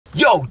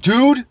Yo,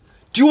 dude,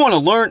 do you want to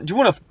learn? Do you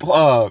want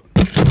to,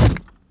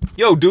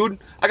 yo, dude,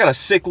 I got a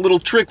sick little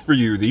trick for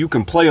you that you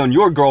can play on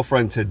your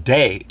girlfriend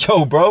today.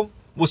 Yo, bro,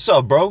 what's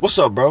up, bro? What's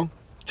up, bro?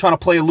 Trying to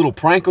play a little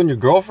prank on your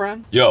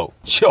girlfriend? Yo,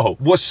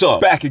 what's up?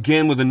 Back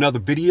again with another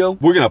video.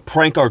 We're gonna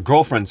prank our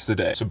girlfriends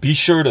today. So be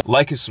sure to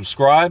like and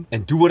subscribe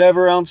and do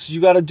whatever else you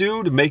gotta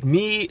do to make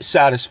me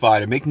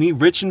satisfied and make me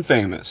rich and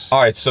famous. All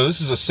right, so this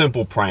is a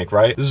simple prank,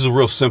 right? This is a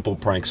real simple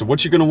prank. So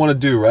what you're gonna wanna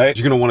do, right?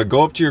 You're gonna wanna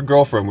go up to your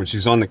girlfriend when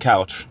she's on the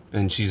couch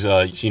and she's,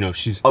 you know,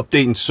 she's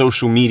updating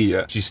social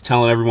media. She's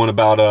telling everyone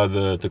about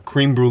the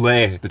creme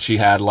brulee that she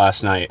had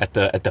last night at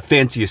the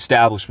fancy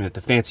establishment, at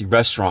the fancy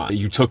restaurant that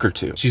you took her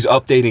to. She's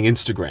updating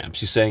Instagram.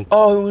 She's saying,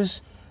 "Oh,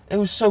 it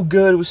was so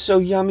good. It was so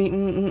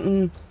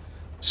yummy."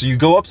 So you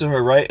go up to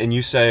her, right, and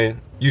you say,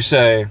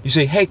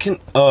 "Hey, can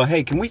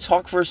we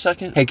talk for a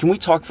second? Hey, can we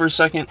talk for a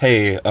second?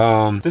 Hey,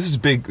 this is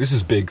big. This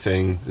is a big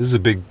thing. This is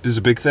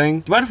a big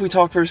thing. Do you mind if we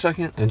talk for a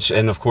second?"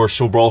 And of course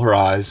she'll roll her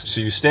eyes. So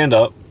you stand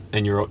up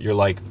and you're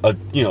like a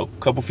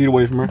couple feet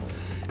away from her,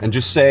 and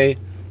just say,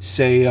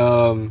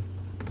 "Oh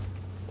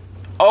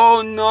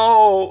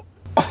no,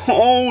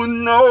 oh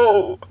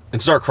no," and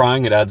start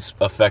crying. It adds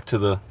effect to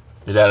the.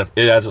 It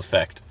adds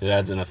effect. It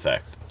adds an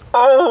effect.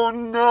 "Oh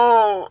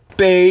no,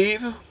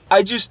 babe,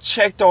 I just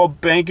checked our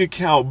bank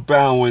account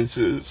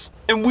balances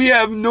and we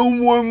have no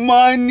more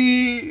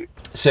money."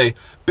 Say,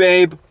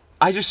 "Babe,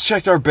 I just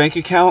checked our bank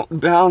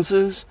account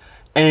balances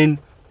and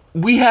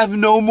we have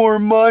no more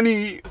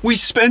money. We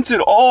spent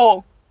it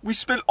all. We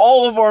spent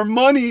all of our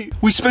money.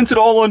 We spent it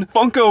all on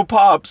Funko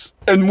Pops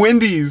and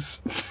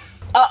Wendy's."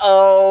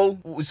 Uh-oh.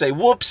 We say,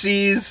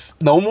 "Whoopsies.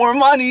 No more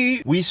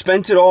money. We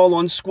spent it all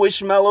on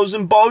Squishmallows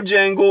and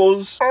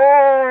Bojangles.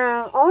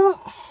 Oh,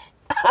 oops.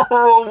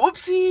 Oh,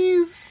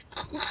 whoopsies."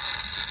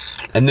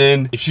 And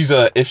then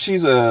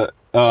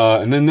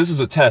and then this is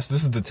a test.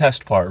 This is the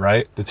test part,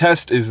 right? The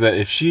test is that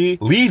if she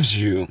leaves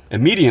you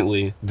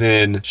immediately,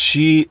 then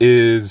she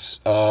is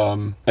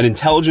an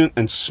intelligent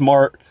and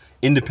smart,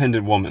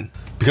 independent woman.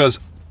 Because,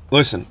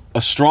 listen,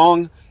 a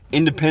strong,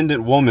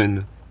 independent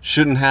woman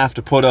shouldn't have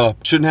to put up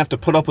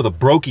with a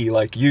brokey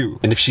like you.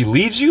 And if she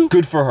leaves you,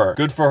 good for her.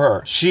 Good for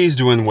her. She's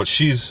doing what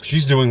she's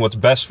doing what's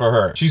best for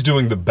her. She's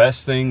doing the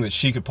best thing that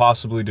she could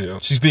possibly do.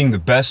 She's being the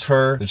best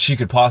her that she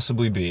could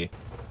possibly be.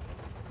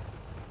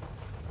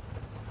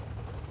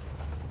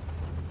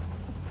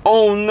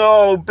 "Oh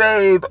no,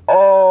 babe.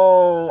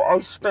 Oh, I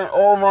spent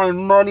all my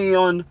money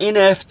on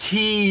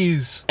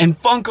NFTs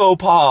and Funko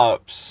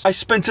Pops. I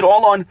spent it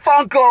all on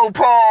Funko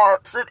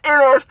Pops and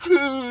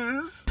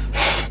NFTs."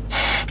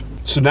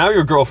 So now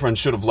your girlfriend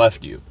should have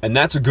left you, and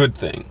that's a good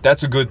thing.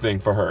 That's a good thing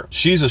for her.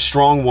 She's a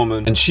strong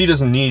woman, and she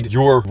doesn't need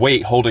your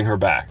weight holding her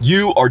back.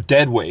 You are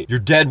dead weight. You're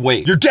dead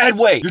weight. You're dead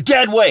weight. You're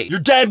dead weight. You're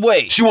dead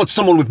weight. She wants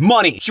someone with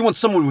money. She wants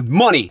someone with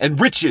money and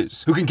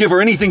riches who can give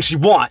her anything she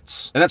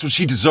wants, and that's what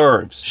she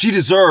deserves. She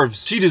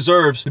deserves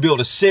to be able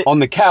to sit on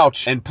the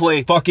couch and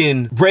play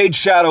fucking Raid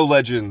Shadow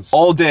Legends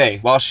all day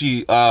while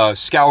she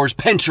scours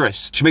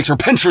Pinterest. She makes her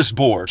Pinterest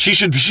board.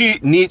 She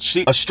needs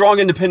a strong,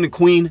 independent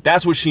queen.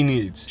 That's what she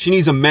needs. She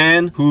needs a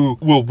man who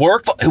will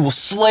work, who will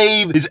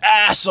slave his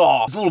ass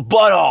off, his little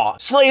butt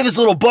off, slave his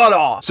little butt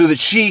off, so that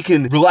she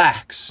can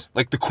relax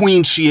like the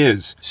queen she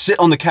is. Sit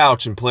on the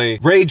couch and play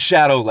Raid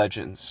Shadow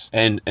Legends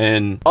and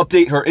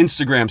update her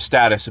Instagram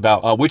status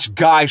about which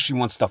guy she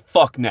wants to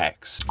fuck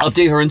next.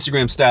 Update her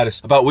Instagram status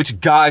about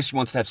which guy she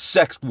wants to have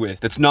sex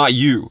with that's not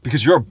you,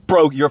 because you're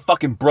a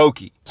fucking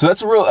brokey. So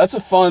that's a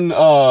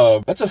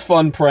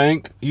fun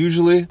prank.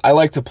 Usually I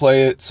like to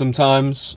play it sometimes.